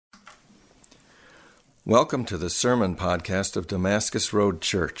Welcome to the sermon podcast of Damascus Road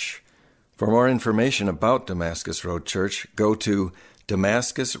Church. For more information about Damascus Road Church, go to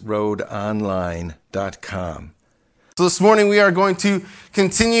damascusroadonline.com. So this morning we are going to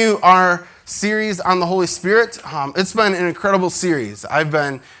continue our series on the Holy Spirit. It's been an incredible series. I've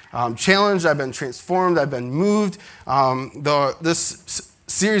been challenged, I've been transformed, I've been moved. This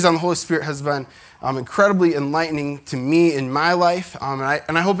series on the Holy Spirit has been incredibly enlightening to me in my life,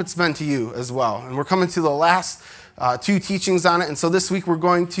 and I hope it's been to you as well. And we're coming to the last two teachings on it, and so this week we're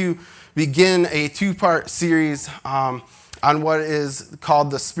going to begin a two-part series on what is called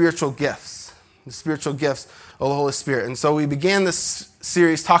the spiritual gifts of the Holy Spirit. And so we began this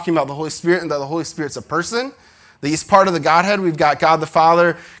series talking about the Holy Spirit and that the Holy Spirit's a person, that he's part of the Godhead. We've got God the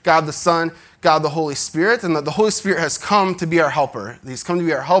Father, God the Son, God the Holy Spirit, and that the Holy Spirit has come to be our helper. He's come to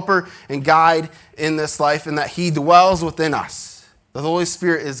be our helper and guide in this life, and that he dwells within us. The Holy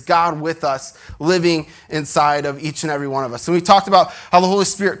Spirit is God with us, living inside of each and every one of us. And we talked about how the Holy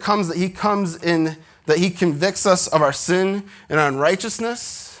Spirit comes, that he convicts us of our sin and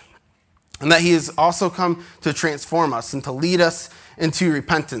unrighteousness, and that he has also come to transform us and to lead us into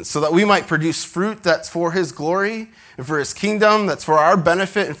repentance so that we might produce fruit that's for his glory and for his kingdom, that's for our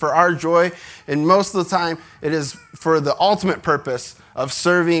benefit and for our joy. And most of the time, it is for the ultimate purpose of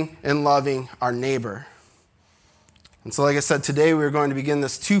serving and loving our neighbor. And so, like I said, today we're going to begin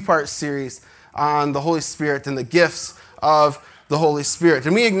this two-part series on the Holy Spirit and the gifts of the Holy Spirit.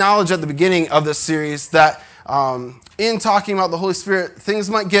 And we acknowledge at the beginning of this series that in talking about the Holy Spirit, things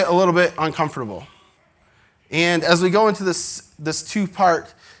might get a little bit uncomfortable. And as we go into this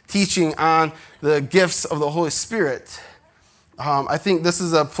two-part teaching on the gifts of the Holy Spirit, I think this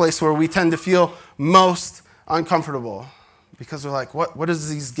is a place where we tend to feel most uncomfortable because we're like, what does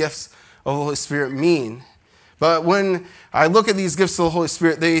these gifts of the Holy Spirit mean? But when I look at these gifts of the Holy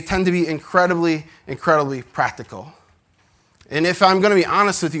Spirit, they tend to be incredibly, incredibly practical. And if I'm going to be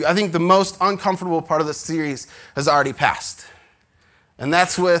honest with you, I think the most uncomfortable part of this series has already passed. And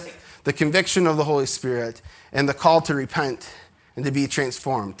that's with the conviction of the Holy Spirit and the call to repent and to be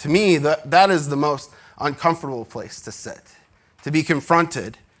transformed. To me, that is the most uncomfortable place to sit, to be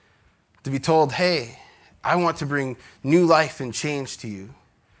confronted, to be told, hey, I want to bring new life and change to you.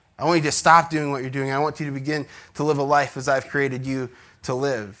 I want you to stop doing what you're doing. I want you to begin to live a life as I've created you to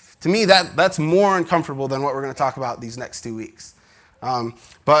live. To me, that's more uncomfortable than what we're going to talk about these next 2 weeks.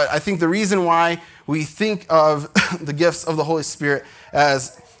 But I think the reason why we think of the gifts of the Holy Spirit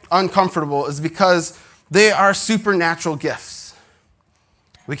as uncomfortable is because they are supernatural gifts.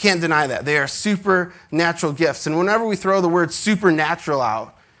 We can't deny that. They are supernatural gifts. And whenever we throw the word supernatural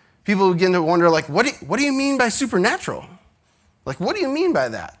out, people begin to wonder, like, what do you mean by supernatural? Like, what do you mean by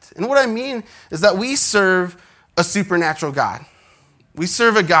that? And what I mean is that we serve a supernatural God. We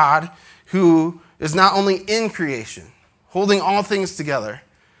serve a God who is not only in creation, holding all things together,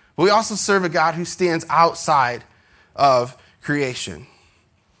 but we also serve a God who stands outside of creation.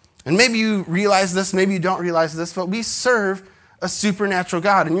 And maybe you realize this, maybe you don't realize this, but we serve a supernatural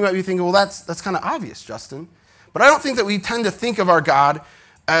God. And you might be thinking, well, that's kind of obvious, Justin. But I don't think that we tend to think of our God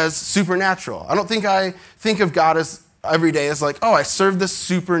as supernatural. I don't think I think of God as every day as like, oh, I serve this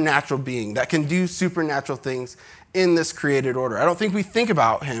supernatural being that can do supernatural things in this created order. I don't think we think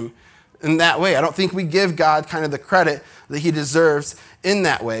about him in that way. I don't think we give God kind of the credit that he deserves in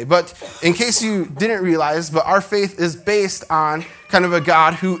that way. But in case you didn't realize, but our faith is based on kind of a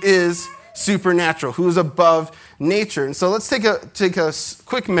God who is supernatural, who is above nature. And so let's take a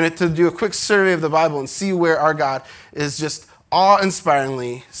quick minute to do a quick survey of the Bible and see where our God is just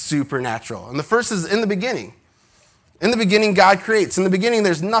awe-inspiringly supernatural. And the first is in the beginning. In the beginning, God creates. In the beginning,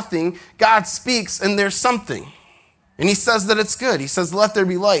 there's nothing. God speaks, and there's something. And he says that it's good. He says, let there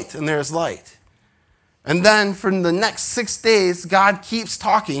be light, and there is light. And then for the next 6 days, God keeps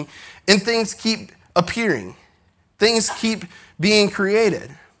talking, and things keep appearing. Things keep being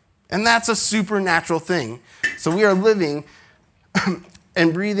created. And that's a supernatural thing. So we are living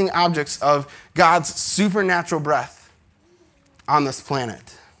and breathing objects of God's supernatural breath on this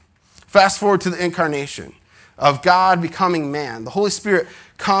planet. Fast forward to the incarnation of God becoming man. The Holy Spirit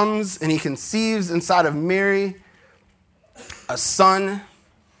comes and he conceives inside of Mary a son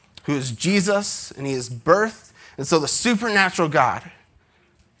who is Jesus, and he is birthed. And so the supernatural God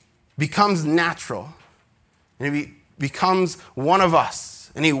becomes natural, and he becomes one of us,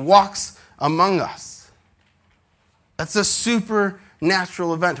 and he walks among us. That's a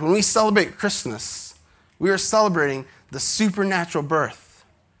supernatural event. When we celebrate Christmas, we are celebrating the supernatural birth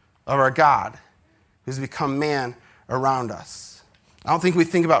of our God who's become man around us. I don't think we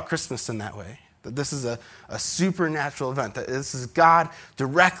think about Christmas in that way. That this is a supernatural event, that this is God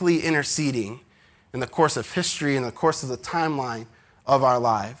directly interceding in the course of history, in the course of the timeline of our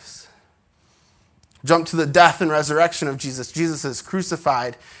lives. Jump to the death and resurrection of Jesus. Jesus is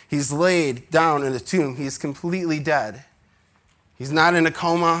crucified. He's laid down in a tomb. He's completely dead. He's not in a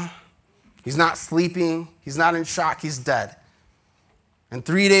coma. He's not sleeping. He's not in shock. He's dead. And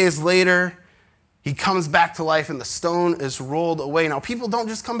 3 days later, he comes back to life and the stone is rolled away. Now, people don't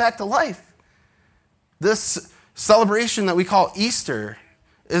just come back to life. This celebration that we call Easter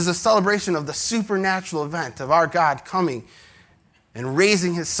is a celebration of the supernatural event of our God coming and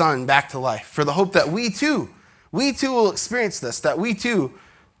raising his son back to life for the hope that we too will experience this, that we too,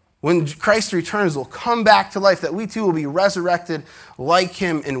 when Christ returns, will come back to life, that we too will be resurrected like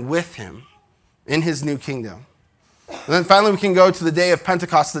him and with him in his new kingdom. And then finally we can go to the day of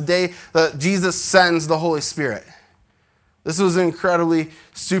Pentecost, the day that Jesus sends the Holy Spirit. This was an incredibly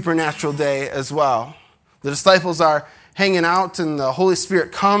supernatural day as well. The disciples are hanging out and the Holy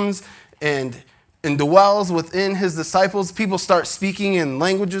Spirit comes and dwells within his disciples. People start speaking in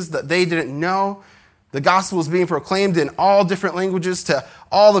languages that they didn't know. The gospel is being proclaimed in all different languages to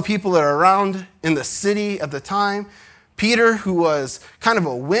all the people that are around in the city at the time. Peter, who was kind of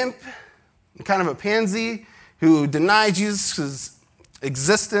a wimp, kind of a pansy, who denied Jesus'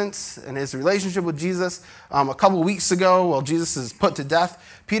 existence and his relationship with Jesus, a couple weeks ago while Jesus is put to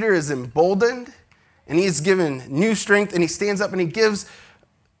death, Peter is emboldened and he is given new strength, and he stands up and he gives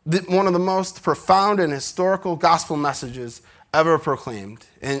one of the most profound and historical gospel messages ever proclaimed.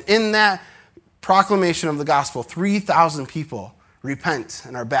 And in that proclamation of the gospel, 3,000 people repent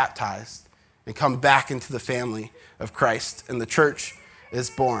and are baptized and come back into the family of Christ, and the church is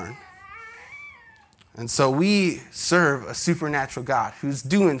born. And so we serve a supernatural God who's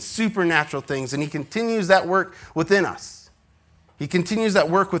doing supernatural things, and he continues that work within us. He continues that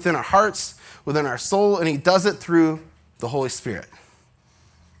work within our hearts, within our soul, and he does it through the Holy Spirit.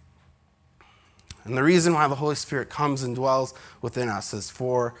 And the reason why the Holy Spirit comes and dwells within us is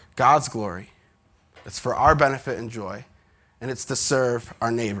for God's glory. It's for our benefit and joy, and it's to serve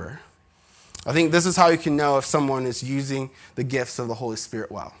our neighbor. I think this is how you can know if someone is using the gifts of the Holy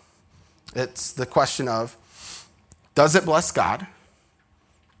Spirit well. It's the question of, does it bless God?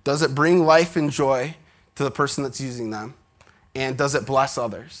 Does it bring life and joy to the person that's using them? And does it bless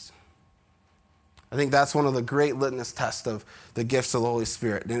others? I think that's one of the great litmus tests of the gifts of the Holy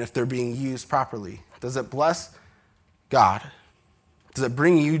Spirit, and if they're being used properly. Does it bless God? Does it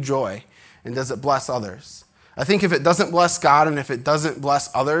bring you joy? And does it bless others? I think if it doesn't bless God and if it doesn't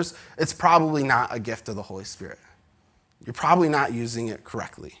bless others, it's probably not a gift of the Holy Spirit. You're probably not using it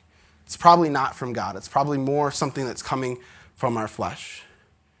correctly. It's probably not from God. It's probably more something that's coming from our flesh.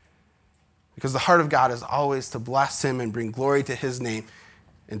 Because the heart of God is always to bless him and bring glory to his name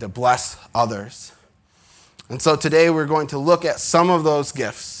and to bless others. And so today we're going to look at some of those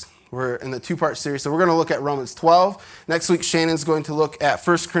gifts. We're in the two-part series, so we're going to look at Romans 12. Next week, Shannon's going to look at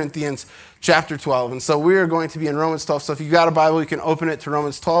 1 Corinthians chapter 12. And so we are going to be in Romans 12. So if you've got a Bible, you can open it to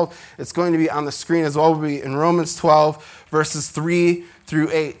Romans 12. It's going to be on the screen as well. We'll be in Romans 12, verses 3 through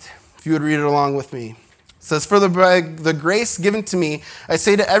 8. If you would read it along with me. It says, "For the grace given to me, I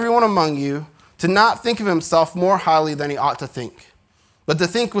say to everyone among you, to not think of himself more highly than he ought to think, but to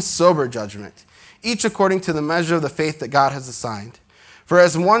think with sober judgment, each according to the measure of the faith that God has assigned. For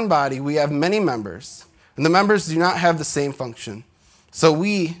as one body we have many members, and the members do not have the same function. So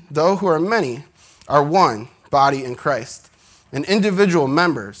we, though who are many, are one body in Christ, and individual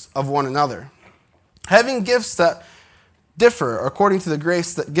members of one another. Having gifts that differ according to the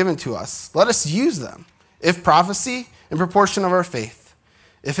grace that given to us, let us use them. If prophecy, in proportion of our faith.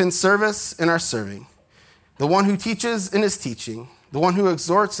 If in service, in our serving. The one who teaches in his teaching. The one who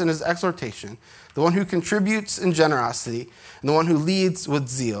exhorts in his exhortation. The one who contributes in generosity. And the one who leads with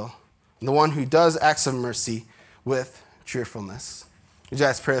zeal. And the one who does acts of mercy with cheerfulness." Would you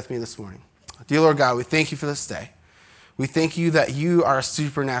guys pray with me this morning? Dear Lord God, we thank you for this day. We thank you that you are a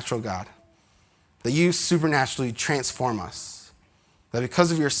supernatural God. That you supernaturally transform us. That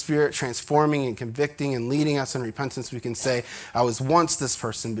because of your Spirit transforming and convicting and leading us in repentance, we can say, I was once this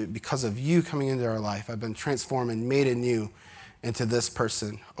person, but because of you coming into our life, I've been transformed and made anew into this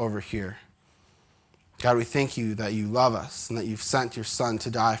person over here. God, we thank you that you love us and that you've sent your Son to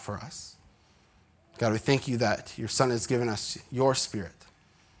die for us. God, we thank you that your Son has given us your Spirit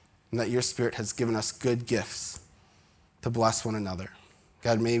and that your Spirit has given us good gifts to bless one another.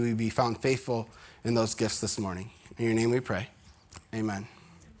 God, may we be found faithful in those gifts this morning. In your name we pray. Amen.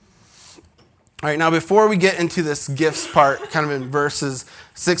 All right, now before we get into this gifts part, kind of in verses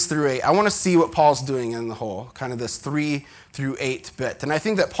 6 through 8, I want to see what Paul's doing in the whole, kind of this 3 through 8 bit. And I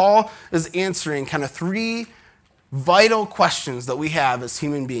think that Paul is answering kind of 3 vital questions that we have as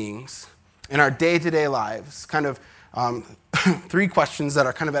human beings. in our day-to-day lives, kind of three questions that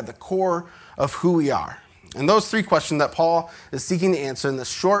are kind of at the core of who we are. And those three questions that Paul is seeking to answer in this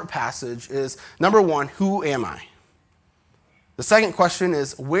short passage is, number one, who am I? The second question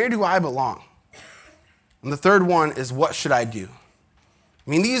is, where do I belong? And the third one is, what should I do? I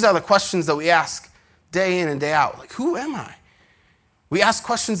mean, these are the questions that we ask day in and day out. Like, who am I? We ask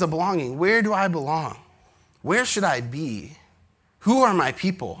questions of belonging. Where do I belong? Where should I be? Who are my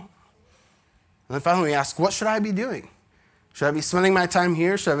people? And then finally we ask, what should I be doing? Should I be spending my time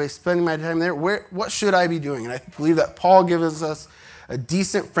here? Should I be spending my time there? What should I be doing? And I believe that Paul gives us a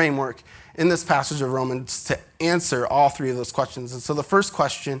decent framework in this passage of Romans to answer all three of those questions. And so the first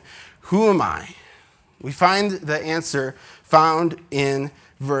question, who am I? We find the answer found in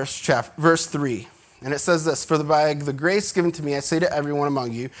verse 3. And it says this, for by the grace given to me, I say to everyone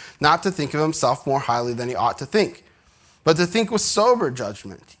among you, not to think of himself more highly than he ought to think, but to think with sober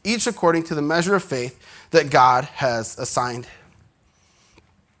judgment, each according to the measure of faith that God has assigned.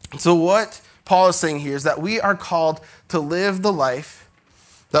 So what Paul is saying here is that we are called to live the life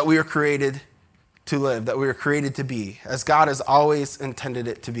that we are created to live, that we are created to be, as God has always intended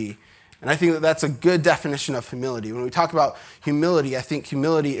it to be. And I think that that's a good definition of humility. When we talk about humility, I think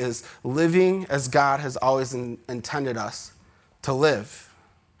humility is living as God has always intended us to live.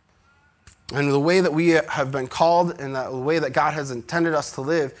 And the way that we have been called and the way that God has intended us to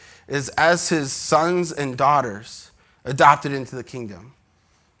live is as his sons and daughters adopted into the kingdom.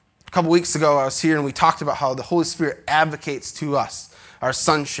 A couple weeks ago, I was here and we talked about how the Holy Spirit advocates to us our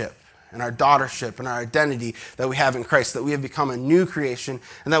sonship and our daughtership and our identity that we have in Christ, that we have become a new creation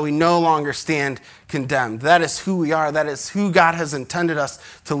and that we no longer stand condemned. That is who we are. That is who God has intended us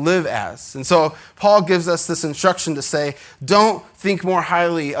to live as. And so Paul gives us this instruction to say, don't think more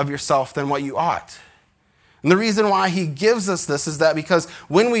highly of yourself than what you ought. And the reason why he gives us this is that because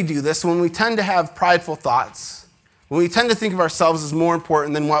when we do this, when we tend to have prideful thoughts, when we tend to think of ourselves as more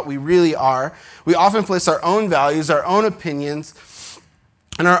important than what we really are, we often place our own values, our own opinions,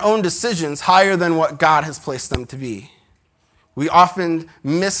 and our own decisions higher than what God has placed them to be. We often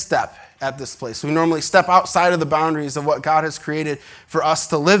misstep at this place. We normally step outside of the boundaries of what God has created for us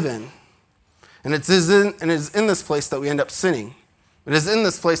to live in. And it is in this place that we end up sinning. It is in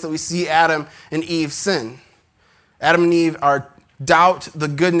this place that we see Adam and Eve sin. Adam and Eve doubt the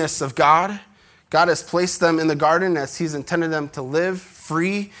goodness of God. God has placed them in the garden as he's intended them to live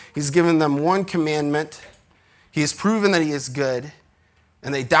free. He's given them one commandment. He has proven that he is good.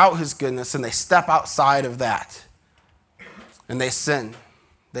 And they doubt his goodness, and they step outside of that. And they sin.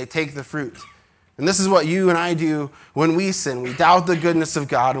 They take the fruit. And this is what you and I do when we sin. We doubt the goodness of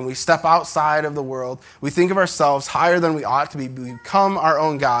God, and we step outside of the world. We think of ourselves higher than we ought to be. We become our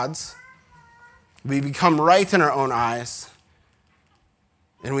own gods. We become right in our own eyes.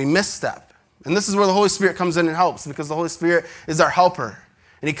 And we misstep. And this is where the Holy Spirit comes in and helps, because the Holy Spirit is our helper.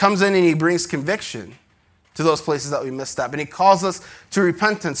 And he comes in and he brings conviction to those places that we misstep. And he calls us to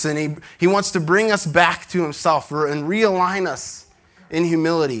repentance, and he wants to bring us back to himself and realign us in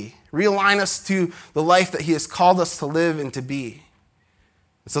humility, realign us to the life that he has called us to live and to be.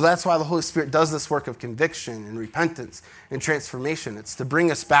 And so that's why the Holy Spirit does this work of conviction and repentance and transformation. It's to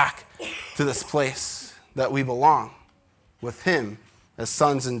bring us back to this place that we belong with him as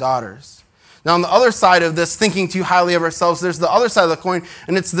sons and daughters. Now, on the other side of this thinking too highly of ourselves, there's the other side of the coin,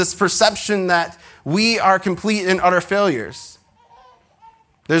 and it's this perception that we are complete and utter failures.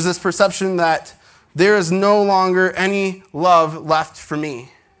 There's this perception that there is no longer any love left for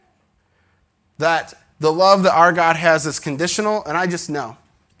me. That the love that our God has is conditional, and I just know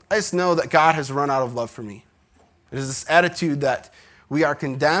that God has run out of love for me. It is this attitude that we are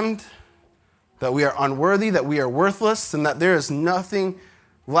condemned, that we are unworthy, that we are worthless, and that there is nothing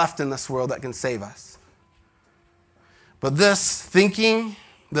left in this world that can save us. But this thinking,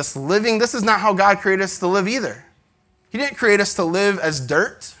 this living, this is not how God created us to live either. He didn't create us to live as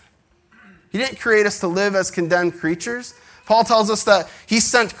dirt. He didn't create us to live as condemned creatures. Paul tells us that he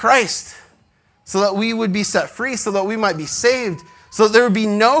sent Christ so that we would be set free, so that we might be saved, so that there would be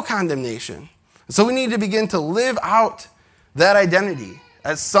no condemnation. So we need to begin to live out that identity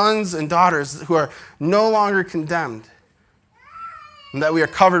as sons and daughters who are no longer condemned, and that we are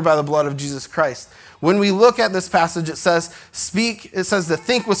covered by the blood of Jesus Christ. When we look at this passage, it says to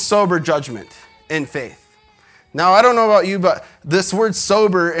think with sober judgment in faith. Now, I don't know about you, but this word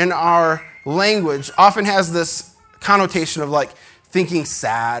sober in our language often has this connotation of like thinking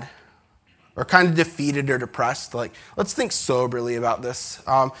sad or kind of defeated or depressed. Like, let's think soberly about this.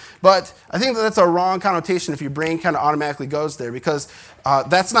 But I think that's a wrong connotation if your brain kind of automatically goes there, because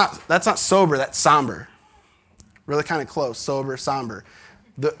that's not sober, that's somber. Really kind of close, sober, somber.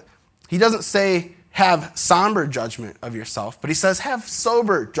 He doesn't say have somber judgment of yourself, but he says have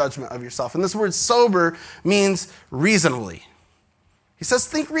sober judgment of yourself. And this word sober means reasonably. He says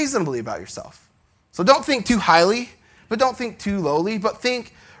think reasonably about yourself. So don't think too highly, but don't think too lowly, but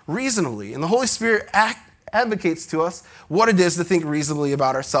think reasonably. And the Holy Spirit advocates to us what it is to think reasonably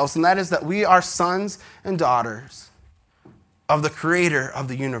about ourselves, and that is that we are sons and daughters of the creator of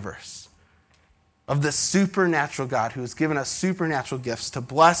the universe, of this supernatural God who has given us supernatural gifts to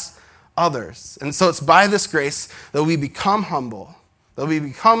bless others. And so it's by this grace that we become humble, that we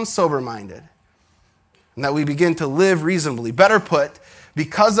become sober-minded, and that we begin to live reasonably. Better put,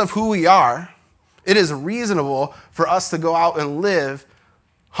 because of who we are, it is reasonable for us to go out and live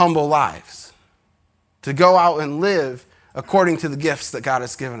humble lives, to go out and live according to the gifts that God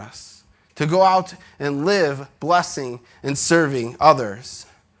has given us, to go out and live blessing and serving others.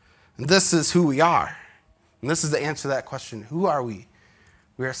 And this is who we are. And this is the answer to that question. Who are we?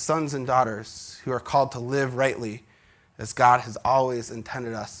 We are sons and daughters who are called to live rightly as God has always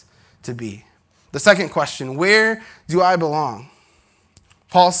intended us to be. The second question, where do I belong?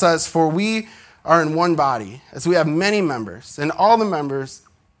 Paul says, for we are in one body, as we have many members, and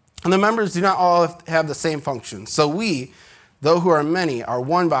the members do not all have the same function. So we, though who are many, are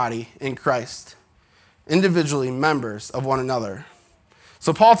one body in Christ, individually members of one another.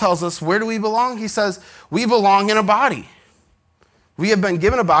 So Paul tells us, where do we belong? He says, we belong in a body. We have been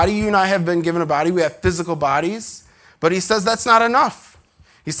given a body. You and I have been given a body. We have physical bodies. But he says that's not enough.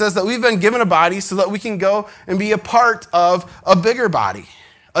 He says that we've been given a body so that we can go and be a part of a bigger body,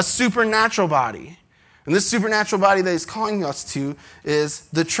 a supernatural body. And this supernatural body that he's calling us to is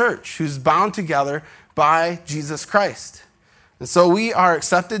the church, who's bound together by Jesus Christ. And so we are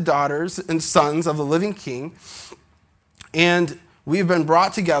accepted daughters and sons of the living King, and we've been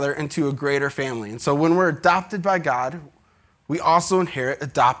brought together into a greater family. And so when we're adopted by God, we also inherit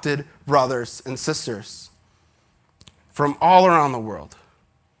adopted brothers and sisters from all around the world.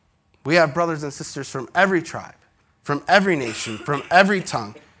 We have brothers and sisters from every tribe, from every nation, from every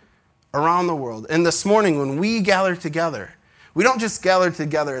tongue around the world. And this morning, when we gather together, we don't just gather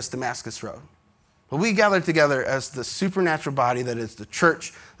together as Damascus Road, but we gather together as the supernatural body that is the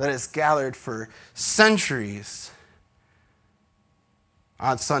church that has gathered for centuries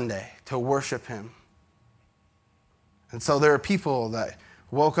on Sunday to worship him. And so there are people that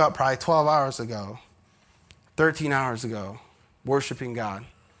woke up probably 12 hours ago, 13 hours ago, worshiping God.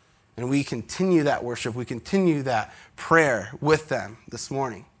 And we continue that worship. We continue that prayer with them this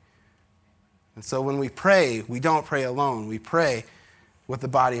morning. And so when we pray, we don't pray alone. We pray with the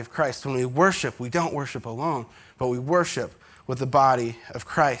body of Christ. When we worship, we don't worship alone, but we worship with the body of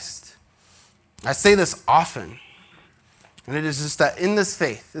Christ. I say this often, and it is just that in this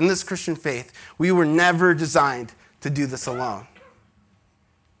faith, in this Christian faith, we were never designed to do this alone.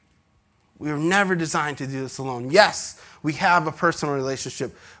 We were never designed to do this alone. Yes, we have a personal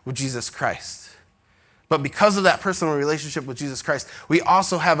relationship with Jesus Christ. But because of that personal relationship with Jesus Christ, we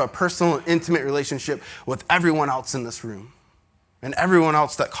also have a personal and intimate relationship with everyone else in this room and everyone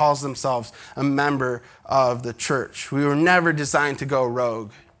else that calls themselves a member of the church. We were never designed to go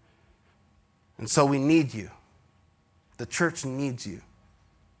rogue. And so we need you. The church needs you.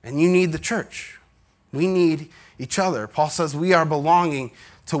 And you need the church. We need each other. Paul says we are belonging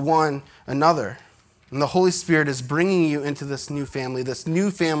to one another. And the Holy Spirit is bringing you into this new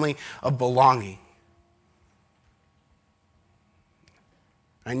family of belonging.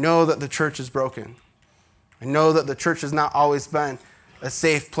 I know that the church is broken. I know that the church has not always been a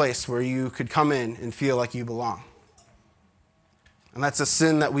safe place where you could come in and feel like you belong. And that's a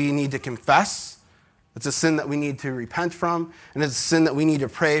sin that we need to confess. It's a sin that we need to repent from. And it's a sin that we need to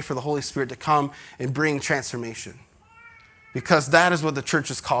pray for the Holy Spirit to come and bring transformation. Because that is what the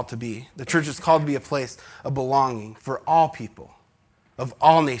church is called to be. The church is called to be a place of belonging for all people, of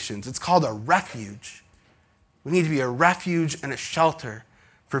all nations. It's called a refuge. We need to be a refuge and a shelter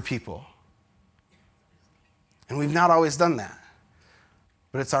for people. And we've not always done that.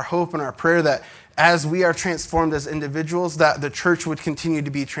 But it's our hope and our prayer that as we are transformed as individuals, that the church would continue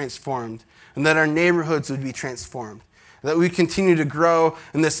to be transformed, and that our neighborhoods would be transformed, that we continue to grow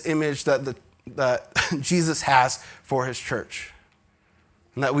in this image that Jesus has for his church,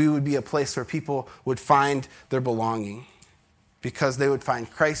 and that we would be a place where people would find their belonging because they would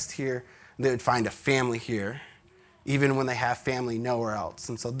find Christ here, and they would find a family here, even when they have family nowhere else.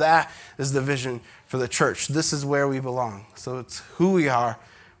 And so that is the vision for the church. This is where we belong. So it's who we are,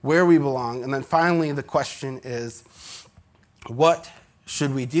 where we belong. And then finally, the question is, what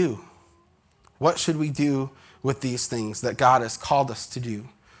should we do? What should we do with these things that God has called us to do?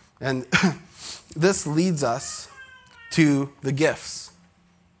 And this leads us to the gifts.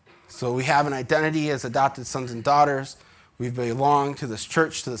 So we have an identity as adopted sons and daughters. We belong to this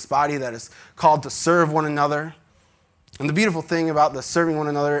church, to this body that is called to serve one another. And the beautiful thing about the serving one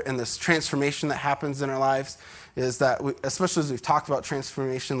another and this transformation that happens in our lives is that, especially as we've talked about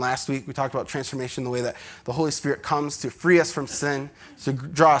transformation last week, we talked about transformation the way that the Holy Spirit comes to free us from sin, to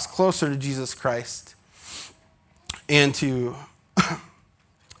draw us closer to Jesus Christ, and to, I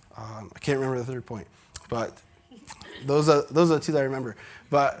can't remember the third point, but those are the two that I remember.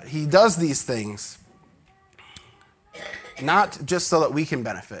 But he does these things not just so that we can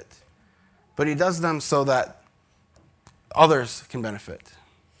benefit, but he does them so that others can benefit.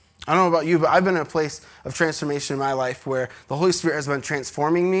 I don't know about you, but I've been in a place of transformation in my life where the Holy Spirit has been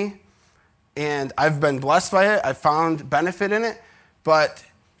transforming me, and I've been blessed by it. I've found benefit in it, but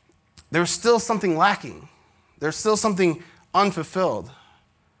there's still something lacking. There's still something unfulfilled.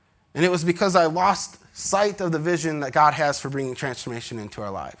 And it was because I lost sight of the vision that God has for bringing transformation into our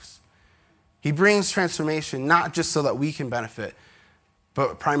lives. He brings transformation not just so that we can benefit,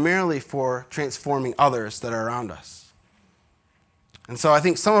 but primarily for transforming others that are around us. And so I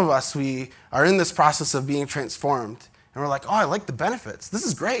think some of us, we are in this process of being transformed, and we're like, oh, I like the benefits. This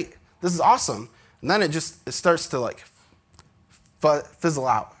is great. This is awesome. And then it starts to like fizzle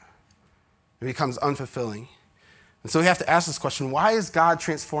out. It becomes unfulfilling. And so we have to ask this question, why is God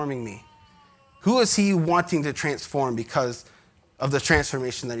transforming me? Who is he wanting to transform because of the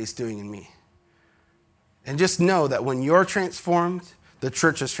transformation that he's doing in me? And just know that when you're transformed, the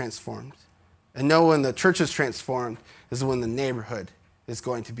church is transformed. And know when the church is transformed is when the neighborhood is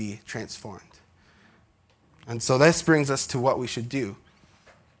going to be transformed. And so this brings us to what we should do.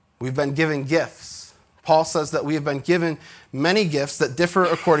 We've been given gifts. Paul says that we have been given many gifts that differ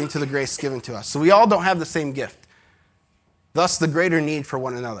according to the grace given to us. So we all don't have the same gift. Thus, the greater need for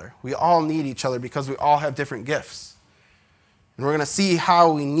one another. We all need each other because we all have different gifts. And we're going to see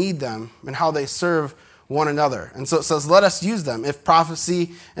how we need them and how they serve one another. And so it says, let us use them, if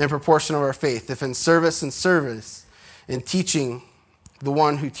prophecy in proportion of our faith, if in service, in teaching, the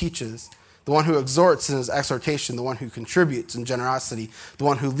one who teaches, the one who exhorts in his exhortation, the one who contributes in generosity, the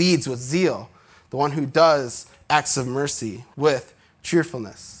one who leads with zeal, the one who does acts of mercy with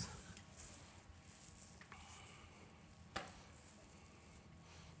cheerfulness.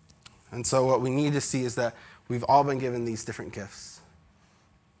 And so what we need to see is that we've all been given these different gifts,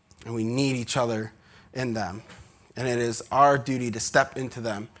 and we need each other in them. And it is our duty to step into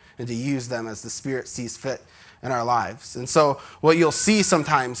them and to use them as the Spirit sees fit in our lives. And so what you'll see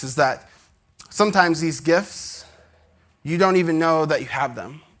sometimes is that sometimes these gifts, you don't even know that you have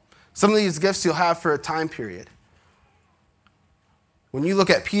them. Some of these gifts you'll have for a time period. When you look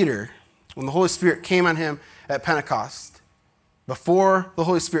at Peter, when the Holy Spirit came on him at Pentecost, before the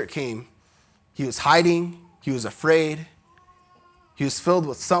Holy Spirit came, he was hiding, he was afraid, he was filled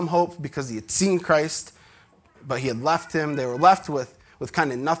with some hope because he had seen Christ, but he had left him. They were left with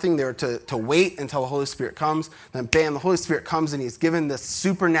kind of nothing. They were to wait until the Holy Spirit comes. Then bam, the Holy Spirit comes and he's given this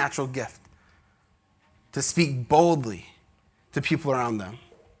supernatural gift to speak boldly to people around them.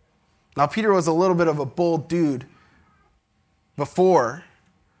 Now, Peter was a little bit of a bold dude before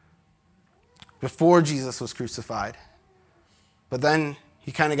Jesus was crucified. But then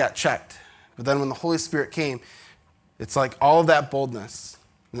he kind of got checked. But then when the Holy Spirit came, it's like all of that boldness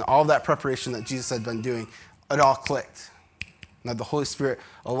and all of that preparation that Jesus had been doing, it all clicked. And that the Holy Spirit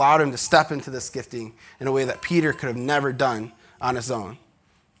allowed him to step into this gifting in a way that Peter could have never done on his own.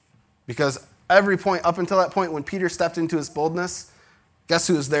 Because every point, up until that point when Peter stepped into his boldness, guess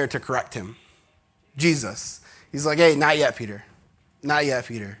who was there to correct him? Jesus. He's like, hey, not yet, Peter. Not yet,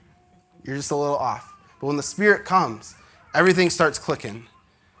 Peter. You're just a little off. But when the Spirit comes, everything starts clicking.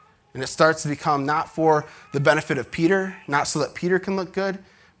 And it starts to become not for the benefit of Peter, not so that Peter can look good,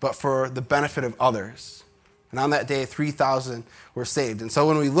 but for the benefit of others. And on that day, 3,000 were saved. And so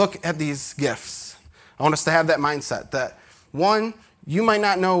when we look at these gifts, I want us to have that mindset that, one, you might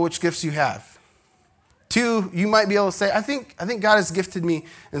not know which gifts you have. Two, you might be able to say, I think God has gifted me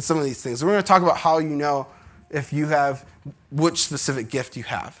in some of these things. We're going to talk about how you know if you have which specific gift you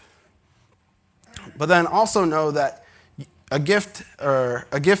have. But then also know that a gift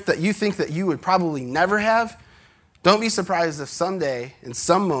that you think that you would probably never have, don't be surprised if someday, in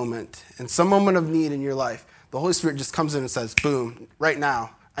some moment of need in your life, the Holy Spirit just comes in and says, boom, right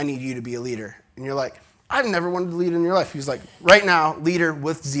now, I need you to be a leader. And you're like, I've never wanted to lead in your life. He's like, right now, leader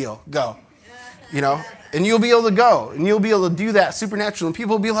with zeal, go. And you'll be able to go, and you'll be able to do that supernatural. And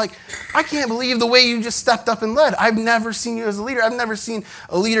people will be like, I can't believe the way you just stepped up and led. I've never seen you as a leader. I've never seen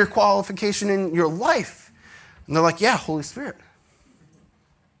a leader qualification in your life. And they're like, yeah, Holy Spirit.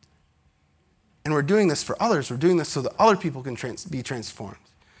 And we're doing this for others. We're doing this so that other people can be transformed.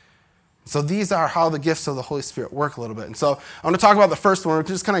 So these are how the gifts of the Holy Spirit work a little bit. And so I want to talk about the first one. We're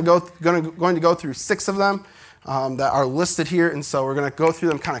just kind of going to go through 6 of them that are listed here. And so we're going to go through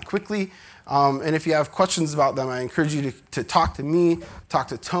them kind of quickly. And if you have questions about them, I encourage you to talk to me, talk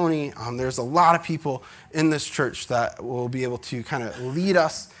to Tony. There's a lot of people in this church that will be able to kind of lead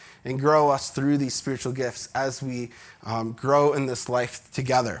us and grow us through these spiritual gifts as we grow in this life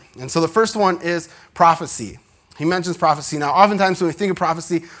together. And so the first one is prophecy. He mentions prophecy. Now, oftentimes when we think of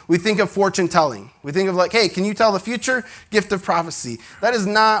prophecy, we think of fortune telling. We think of like, hey, can you tell the future? Gift of prophecy. That is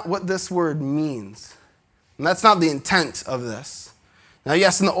not what this word means. And that's not the intent of this. Now,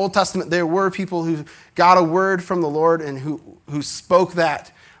 yes, in the Old Testament, there were people who got a word from the Lord and who spoke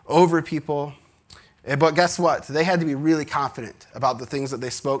that over people. But guess what? They had to be really confident about the things that they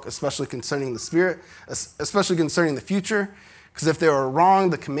spoke, especially concerning the Spirit, especially concerning the future. Because if they were wrong,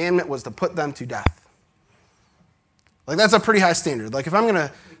 the commandment was to put them to death. Like, that's a pretty high standard. Like, if I'm going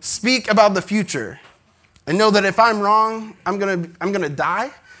to speak about the future and know that if I'm wrong, I'm going to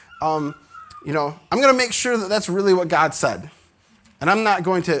die, I'm going to make sure that that's really what God said. And I'm not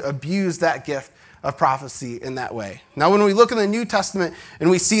going to abuse that gift of prophecy in that way. Now, when we look in the New Testament and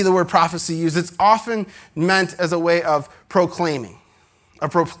we see the word prophecy used, it's often meant as a way of proclaiming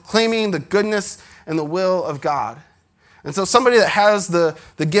the goodness and the will of God. And so somebody that has the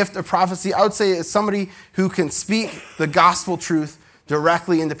gift of prophecy, I would say is somebody who can speak the gospel truth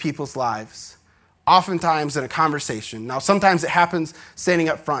directly into people's lives, oftentimes in a conversation. Now, sometimes it happens standing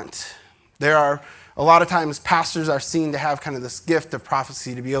up front. There are a lot of times pastors are seen to have kind of this gift of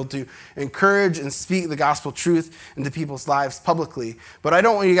prophecy to be able to encourage and speak the gospel truth into people's lives publicly. But I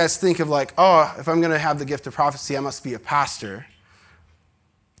don't want you guys to think of like, oh, if I'm going to have the gift of prophecy, I must be a pastor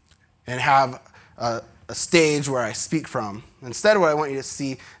and have a stage where I speak from. Instead, what I want you to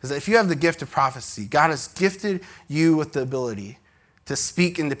see is that if you have the gift of prophecy, God has gifted you with the ability to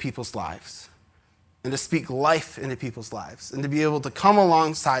speak into people's lives and to speak life into people's lives and to be able to come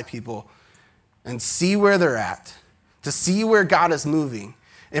alongside people and see where they're at, to see where God is moving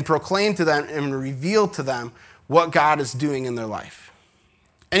and proclaim to them and reveal to them what God is doing in their life.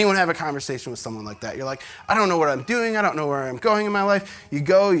 Anyone have a conversation with someone like that? You're like, I don't know what I'm doing. I don't know where I'm going in my life. You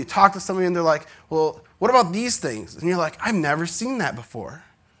go, you talk to somebody, and they're like, well, what about these things? And you're like, I've never seen that before.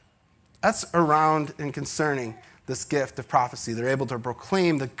 That's around and concerning this gift of prophecy. They're able to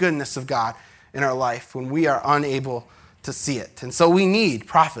proclaim the goodness of God in our life when we are unable to see it. And so we need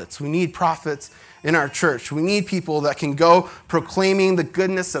prophets. We need prophets in our church. We need people that can go proclaiming the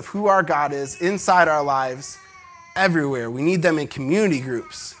goodness of who our God is inside our lives everywhere. We need them in community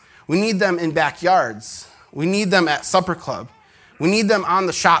groups. We need them in backyards. We need them at supper club. We need them on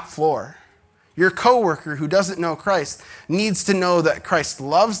the shop floor. Your coworker who doesn't know Christ needs to know that Christ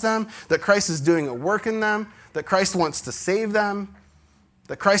loves them, that Christ is doing a work in them, that Christ wants to save them,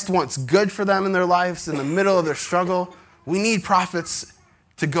 that Christ wants good for them in their lives in the middle of their struggle. We need prophets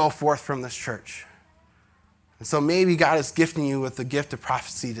to go forth from this church. And so maybe God is gifting you with the gift of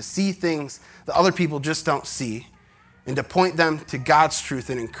prophecy to see things that other people just don't see and to point them to God's truth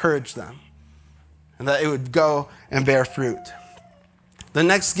and encourage them, and that it would go and bear fruit. The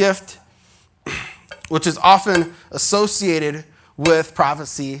next gift, which is often associated with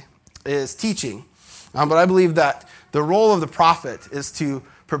prophecy, is teaching. But I believe that the role of the prophet is to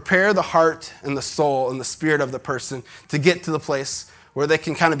prepare the heart and the soul and the spirit of the person to get to the place where they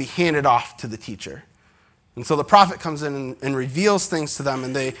can kind of be handed off to the teacher. And so the prophet comes in and reveals things to them,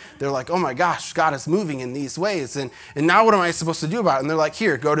 and they're like, oh my gosh, God is moving in these ways. And now what am I supposed to do about it? And they're like,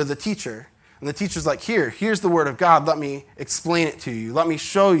 here, go to the teacher. And the teacher's like, here's the word of God. Let me explain it to you. Let me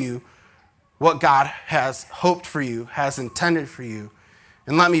show you what God has hoped for you, has intended for you.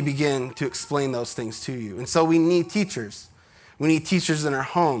 And let me begin to explain those things to you. And so we need teachers. We need teachers in our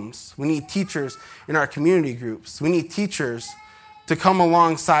homes. We need teachers in our community groups. We need teachers to come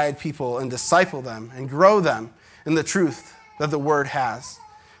alongside people and disciple them and grow them in the truth that the word has.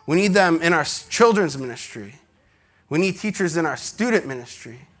 We need them in our children's ministry. We need teachers in our student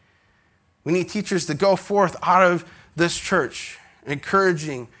ministry. We need teachers to go forth out of this church,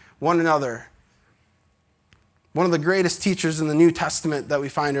 encouraging one another. One of the greatest teachers in the New Testament that we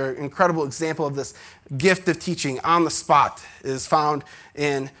find, an incredible example of this gift of teaching on the spot, is found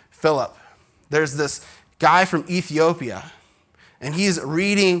in Philip. There's this guy from Ethiopia, and he's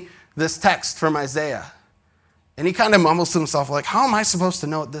reading this text from Isaiah. And he kind of mumbles to himself, like, how am I supposed to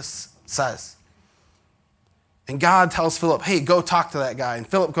know what this says? And God tells Philip, hey, go talk to that guy. And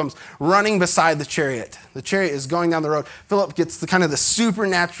Philip comes running beside the chariot. The chariot is going down the road. Philip gets the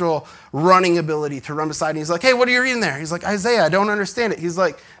supernatural running ability to run beside him. He's like, hey, what are you reading there? He's like, Isaiah, I don't understand it. He's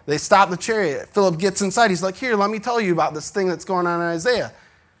like, they stop the chariot. Philip gets inside. He's like, here, let me tell you about this thing that's going on in Isaiah.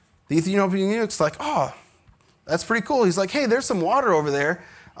 The Ethiopian eunuch's like, oh, that's pretty cool. He's like, hey, there's some water over there.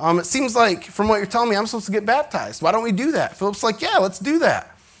 It seems like, from what you're telling me, I'm supposed to get baptized. Why don't we do that? Philip's like, yeah, let's do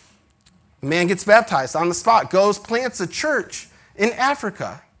that. The man gets baptized on the spot, goes, plants a church in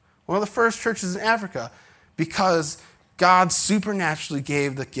Africa, one of the first churches in Africa, because God supernaturally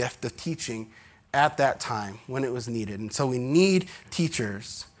gave the gift of teaching at that time when it was needed. And so we need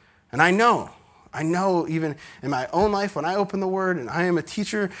teachers. And I know even in my own life when I open the Word, and I am a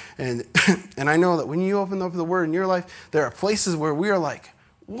teacher, and and I know that when you open up the Word in your life, there are places where we are like,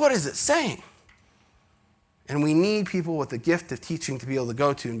 what is it saying? And we need people with the gift of teaching to be able to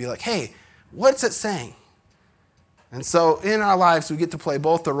go to and be like, hey, what's it saying? And so in our lives, we get to play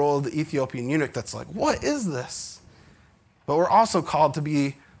both the role of the Ethiopian eunuch that's like, what is this? But we're also called to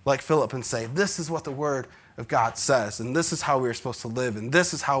be like Philip and say, this is what the Word of God says, and this is how we are supposed to live, and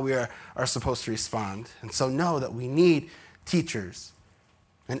this is how we are supposed to respond. And so know that we need teachers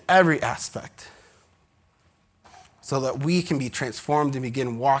in every aspect so that we can be transformed and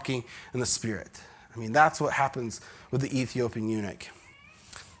begin walking in the Spirit. I mean, that's what happens with the Ethiopian eunuch.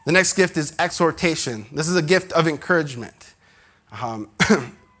 The next gift is exhortation. This is a gift of encouragement.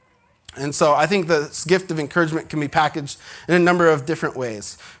 And so I think this gift of encouragement can be packaged in a number of different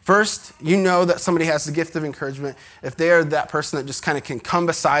ways. First, you know that somebody has the gift of encouragement if they are that person that just kind of can come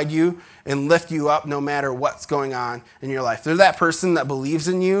beside you and lift you up no matter what's going on in your life. They're that person that believes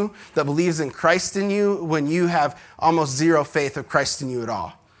in you, that believes in Christ in you when you have almost zero faith of Christ in you at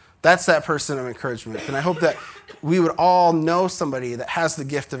all. That's that person of encouragement. And I hope that we would all know somebody that has the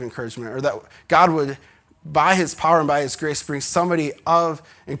gift of encouragement, or that God would, by his power and by his grace, bring somebody of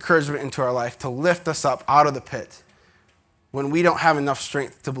encouragement into our life to lift us up out of the pit when we don't have enough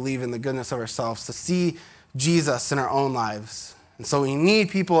strength to believe in the goodness of ourselves, to see Jesus in our own lives. And so we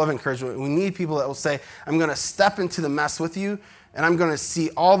need people of encouragement. We need people that will say, I'm going to step into the mess with you, and I'm going to see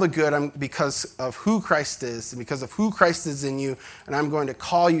all the good because of who Christ is and because of who Christ is in you, and I'm going to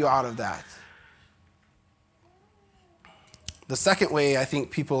call you out of that. The second way I think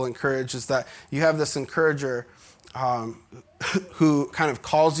people encourage is that you have this encourager who kind of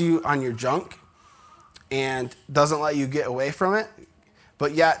calls you on your junk and doesn't let you get away from it,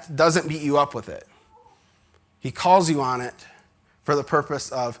 but yet doesn't beat you up with it. He calls you on it for the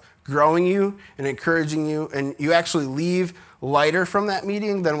purpose of growing you and encouraging you, and you actually leave lighter from that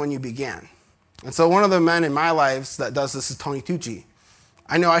meeting than when you began. And so one of the men in my lives that does this is Tony Tucci.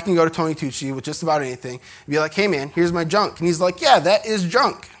 I know I can go to Tony Tucci with just about anything and be like, hey man, here's my junk. And he's like, yeah, that is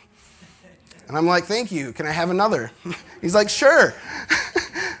junk. And I'm like, thank you. Can I have another? He's like, sure.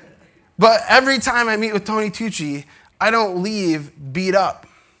 But every time I meet with Tony Tucci, I don't leave beat up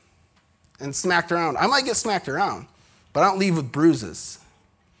and smacked around. I might get smacked around, but I don't leave with bruises.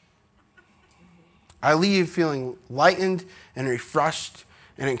 I leave feeling lightened and refreshed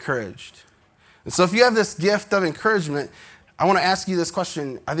and encouraged. And so if you have this gift of encouragement, I want to ask you this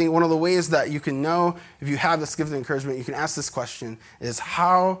question. I think one of the ways that you can know if you have this gift of encouragement, you can ask this question, is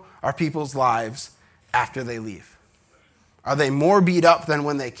how are people's lives after they leave? Are they more beat up than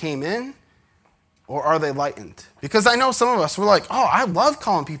when they came in, or are they lightened? Because I know some of us, we're like, oh, I love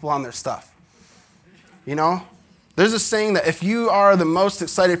calling people on their stuff. You know, there's a saying that if you are the most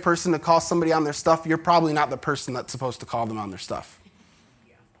excited person to call somebody on their stuff, you're probably not the person that's supposed to call them on their stuff.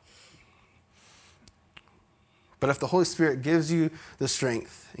 But if the Holy Spirit gives you the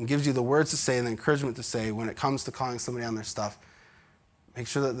strength and gives you the words to say and the encouragement to say when it comes to calling somebody on their stuff, make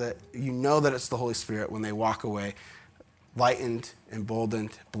sure that you know that it's the Holy Spirit when they walk away lightened,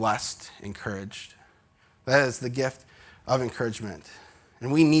 emboldened, blessed, encouraged. That is the gift of encouragement.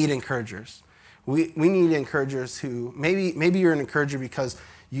 And we need encouragers. We need encouragers who, maybe you're an encourager because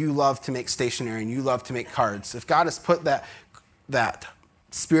you love to make stationery and you love to make cards. If God has put that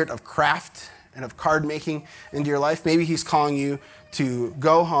spirit of craft and of card making into your life, maybe he's calling you to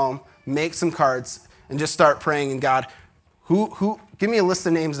go home, make some cards, and just start praying. And God, who give me a list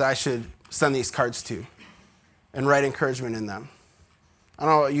of names that I should send these cards to and write encouragement in them. I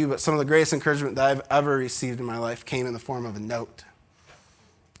don't know about you, but some of the greatest encouragement that I've ever received in my life came in the form of a note.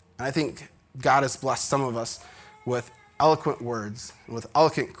 And I think God has blessed some of us with eloquent words, with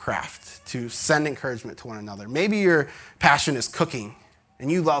eloquent craft to send encouragement to one another. Maybe your passion is cooking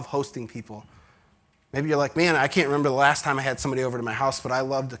and you love hosting people. Maybe you're like, man, I can't remember the last time I had somebody over to my house, but I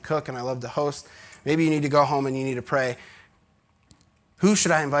love to cook and I love to host. Maybe you need to go home and you need to pray. Who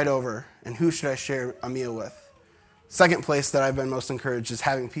should I invite over and who should I share a meal with? Second place that I've been most encouraged is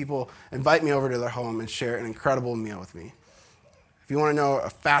having people invite me over to their home and share an incredible meal with me. If you want to know a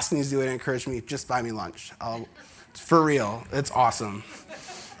fast and easy way to encourage me, just buy me lunch. For real, it's awesome.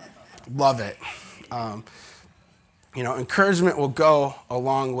 Love it. Encouragement will go a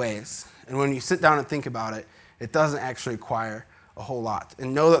long ways. And when you sit down and think about it, it doesn't actually require a whole lot.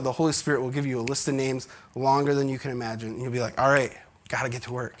 And know that the Holy Spirit will give you a list of names longer than you can imagine. And you'll be like, all right, got to get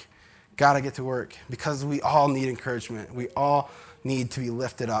to work. Got to get to work. Because we all need encouragement. We all need to be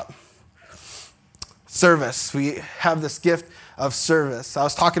lifted up. Service. We have this gift of service. I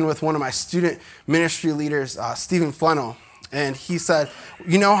was talking with one of my student ministry leaders, Stephen Flannel, and he said,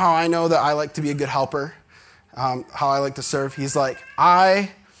 you know how I know that I like to be a good helper? How I like to serve? He's like,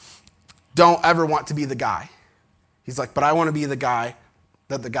 I don't ever want to be the guy. He's like, but I want to be the guy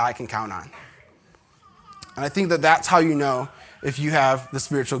that the guy can count on. And I think that that's how you know if you have the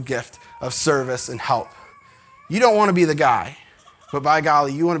spiritual gift of service and help. You don't want to be the guy, but by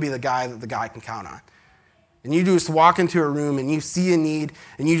golly, you want to be the guy that the guy can count on. And you just walk into a room and you see a need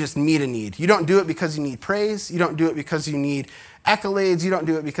and you just meet a need. You don't do it because you need praise. You don't do it because you need accolades. You don't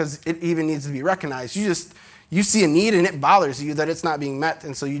do it because it even needs to be recognized. You see a need and it bothers you that it's not being met,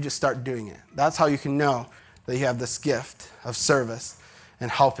 and so you just start doing it. That's how you can know that you have this gift of service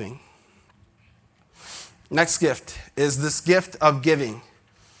and helping. Next gift is this gift of giving.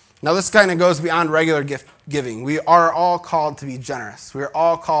 Now this kind of goes beyond regular gift giving. We are all called to be generous. We are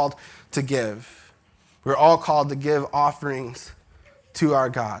all called to give. We're all called to give offerings to our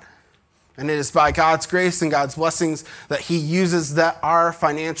God. And it is by God's grace and God's blessings that he uses our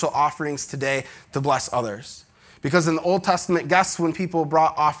financial offerings today to bless others. Because in the Old Testament, guess when people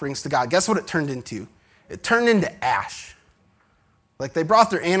brought offerings to God? Guess what it turned into? It turned into ash. Like they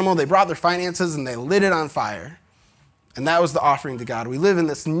brought their animal, they brought their finances, and they lit it on fire. And that was the offering to God. We live in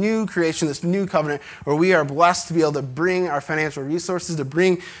this new creation, this new covenant, where we are blessed to be able to bring our financial resources, to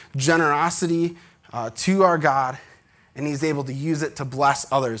bring generosity to our God, and he's able to use it to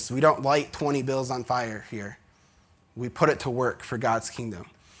bless others. We don't light 20 bills on fire here. We put it to work for God's kingdom.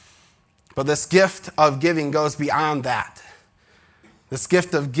 But this gift of giving goes beyond that. This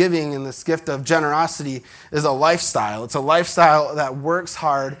gift of giving and this gift of generosity is a lifestyle. It's a lifestyle that works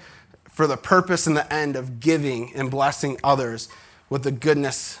hard for the purpose and the end of giving and blessing others with the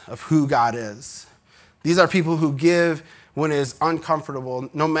goodness of who God is. These are people who give when it is uncomfortable,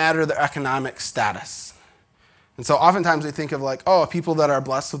 no matter their economic status. And so oftentimes we think of like, oh, people that are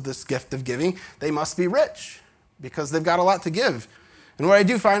blessed with this gift of giving, they must be rich because they've got a lot to give. And what I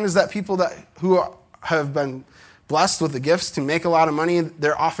do find is that people who have been blessed with the gifts to make a lot of money,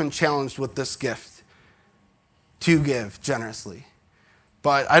 they're often challenged with this gift to give generously.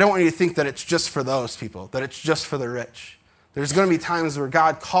 But I don't want you to think that it's just for those people, that it's just for the rich. There's going to be times where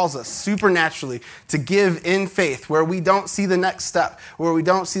God calls us supernaturally to give in faith, where we don't see the next step, where we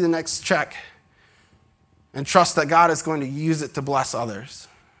don't see the next check, and trust that God is going to use it to bless others.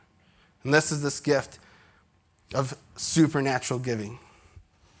 And this gift of supernatural giving.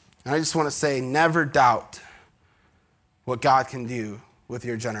 And I just want to say, never doubt what God can do with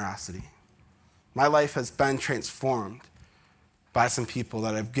your generosity. My life has been transformed by some people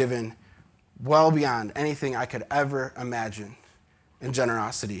that have given well beyond anything I could ever imagine in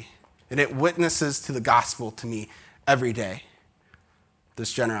generosity. And it witnesses to the gospel to me every day,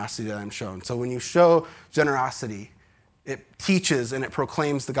 this generosity that I'm shown. So when you show generosity, it teaches and it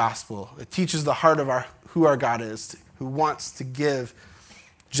proclaims the gospel. It teaches the heart of who our God is, who wants to give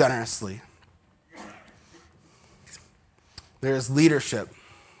generously. There's leadership.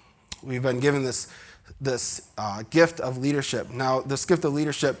 We've been given this gift of leadership. Now, this gift of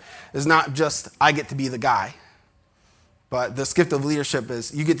leadership is not just I get to be the guy, but this gift of leadership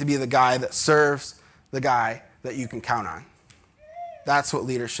is you get to be the guy that serves the guy that you can count on. That's what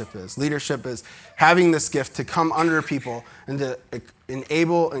leadership is. Leadership is having this gift to come under people and to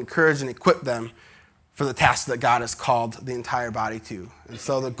enable, encourage, and equip them for the task that God has called the entire body to. And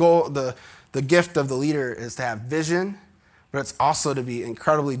so the goal, the gift of the leader is to have vision, but it's also to be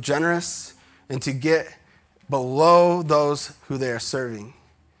incredibly generous and to get below those who they are serving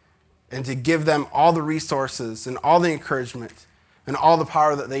and to give them all the resources and all the encouragement and all the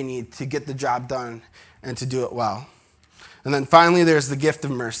power that they need to get the job done and to do it well. And then finally, there's the gift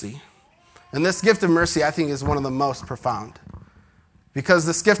of mercy. And this gift of mercy, I think, is one of the most profound because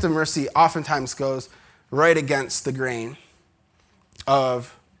this gift of mercy oftentimes goes right against the grain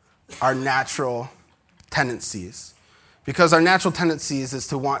of our natural tendencies. Because our natural tendencies is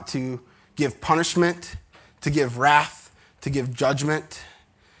to want to give punishment, to give wrath, to give judgment.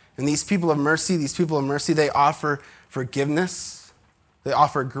 And these people of mercy, they offer forgiveness, they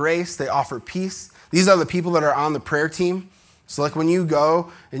offer grace, they offer peace. These are the people that are on the prayer team. So like when you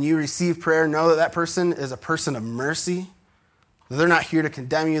go and you receive prayer, know that that person is a person of mercy. They're not here to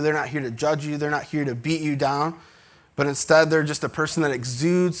condemn you, they're not here to judge you, they're not here to beat you down, but instead they're just a person that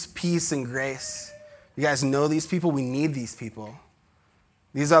exudes peace and grace You guys know these people? We need these people.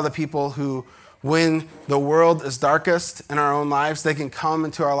 These are the people who, when the world is darkest in our own lives, they can come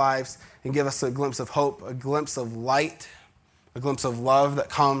into our lives and give us a glimpse of hope, a glimpse of light, a glimpse of love that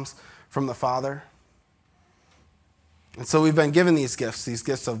comes from the Father. And so we've been given these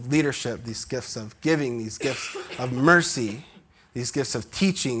gifts of leadership, these gifts of giving, these gifts of mercy, these gifts of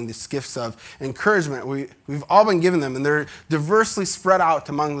teaching, these gifts of encouragement. We've all been given them, and they're diversely spread out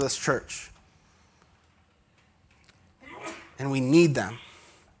among this church. And we need them.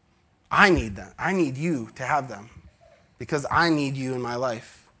 I need them. I need you to have them because I need you in my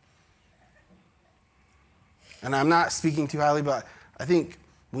life. And I'm not speaking too highly, but I think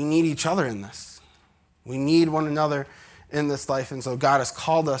we need each other in this. We need one another in this life. And so God has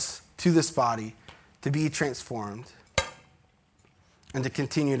called us to this body to be transformed and to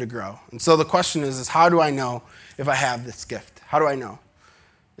continue to grow. And so the question is how do I know if I have this gift? How do I know?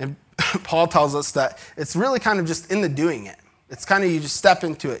 And Paul tells us that it's really kind of just in the doing it. It's kind of you just step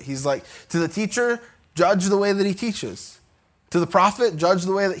into it. He's like, to the teacher, judge the way that he teaches. To the prophet, judge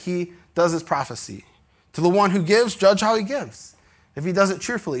the way that he does his prophecy. To the one who gives, judge how he gives. If he does it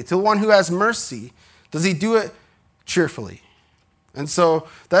cheerfully. To the one who has mercy, does he do it cheerfully? And so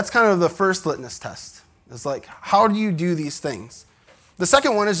that's kind of the first litmus test. It's like, how do you do these things? The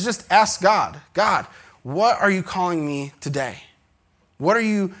second one is just ask God. God, what are you calling me today? What are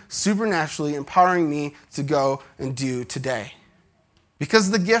you supernaturally empowering me to go and do today?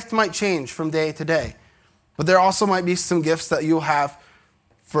 Because the gift might change from day to day. But there also might be some gifts that you'll have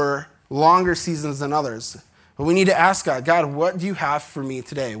for longer seasons than others. But we need to ask God, God, what do you have for me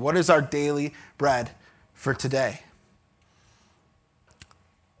today? What is our daily bread for today?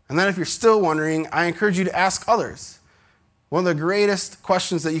 And then if you're still wondering, I encourage you to ask others. One of the greatest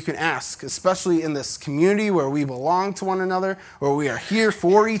questions that you can ask, especially in this community where we belong to one another, where we are here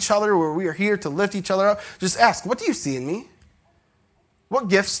for each other, where we are here to lift each other up, just ask, what do you see in me? What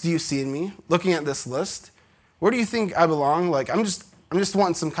gifts do you see in me? Looking at this list, where do you think I belong? Like, I'm just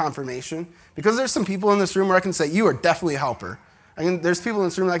wanting some confirmation. Because there's some people in this room where I can say, you are definitely a helper. There's people in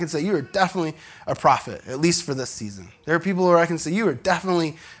this room that I can say, you are definitely a prophet, at least for this season. There are people where I can say, you are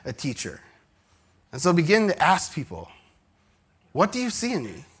definitely a teacher. And so begin to ask people, what do you see in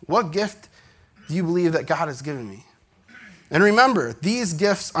me? What gift do you believe that God has given me? And remember, these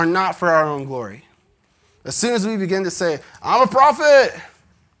gifts are not for our own glory. As soon as we begin to say, I'm a prophet,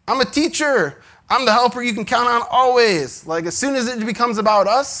 I'm a teacher, I'm the helper you can count on always. Like, as soon as it becomes about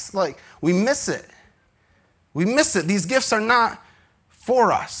us, like, we miss it. We miss it. These gifts are not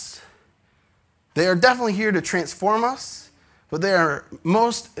for us. They are definitely here to transform us, but they are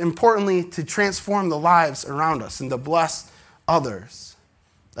most importantly to transform the lives around us and to bless others.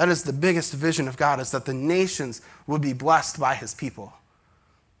 That is the biggest vision of God, is that the nations would be blessed by his people.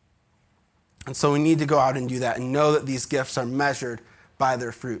 And so we need to go out and do that and know that these gifts are measured by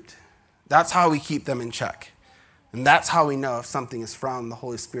their fruit. That's how we keep them in check. And that's how we know if something is from the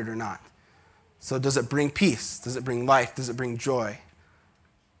Holy Spirit or not. So does it bring peace? Does it bring life? Does it bring joy?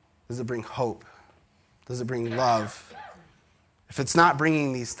 Does it bring hope? Does it bring love? If it's not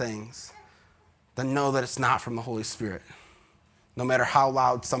bringing these things, then know that it's not from the Holy Spirit, no matter how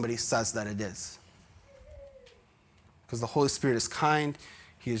loud somebody says that it is. Because the Holy Spirit is kind,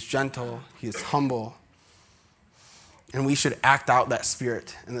 he is gentle, he is humble, and we should act out that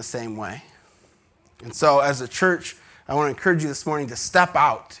spirit in the same way. And so as a church, I want to encourage you this morning to step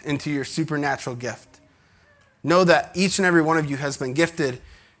out into your supernatural gift. Know that each and every one of you has been gifted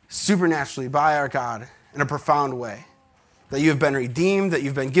supernaturally by our God in a profound way. That you have been redeemed, that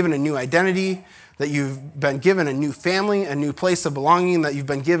you've been given a new identity, that you've been given a new family, a new place of belonging, that you've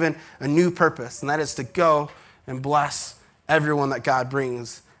been given a new purpose, and that is to go and bless everyone that God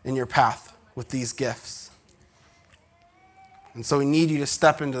brings in your path with these gifts. And so we need you to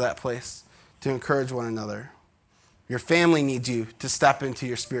step into that place to encourage one another. Your family needs you to step into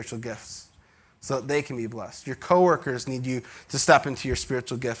your spiritual gifts so that they can be blessed. Your coworkers need you to step into your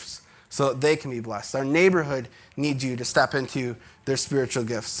spiritual gifts so that they can be blessed. Our neighborhood needs you to step into their spiritual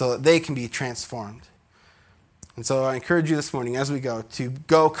gifts so that they can be transformed. And so I encourage you this morning as we go to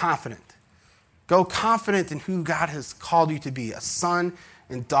go confident. Go confident in who God has called you to be, a son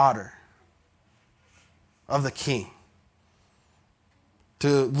and daughter of the King.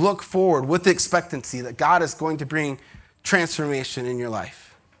 To look forward with the expectancy that God is going to bring transformation in your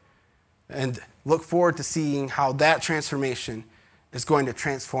life. And look forward to seeing how that transformation is going to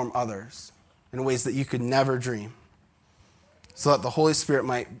transform others in ways that you could never dream. So that the Holy Spirit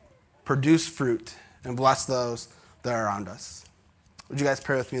might produce fruit and bless those that are around us. Would you guys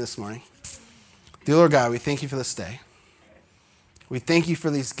pray with me this morning? Dear Lord God, we thank you for this day. We thank you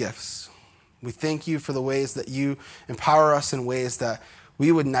for these gifts. We thank you for the ways that you empower us in ways that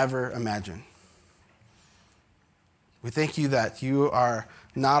we would never imagine. We thank you that you are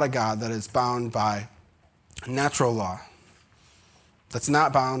not a God that is bound by natural law, that's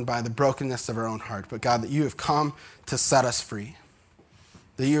not bound by the brokenness of our own heart, but God, that you have come to set us free,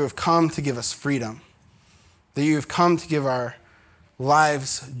 that you have come to give us freedom, that you have come to give our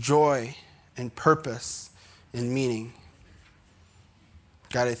lives joy and purpose and meaning.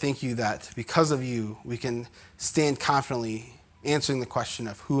 God, I thank you that because of you, we can stand confidently answering the question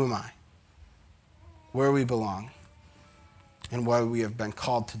of who am I, where we belong, and what we have been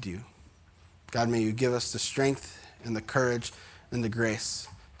called to do. God, may you give us the strength and the courage and the grace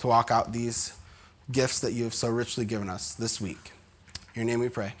to walk out these gifts that you have so richly given us this week. In your name we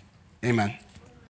pray. Amen.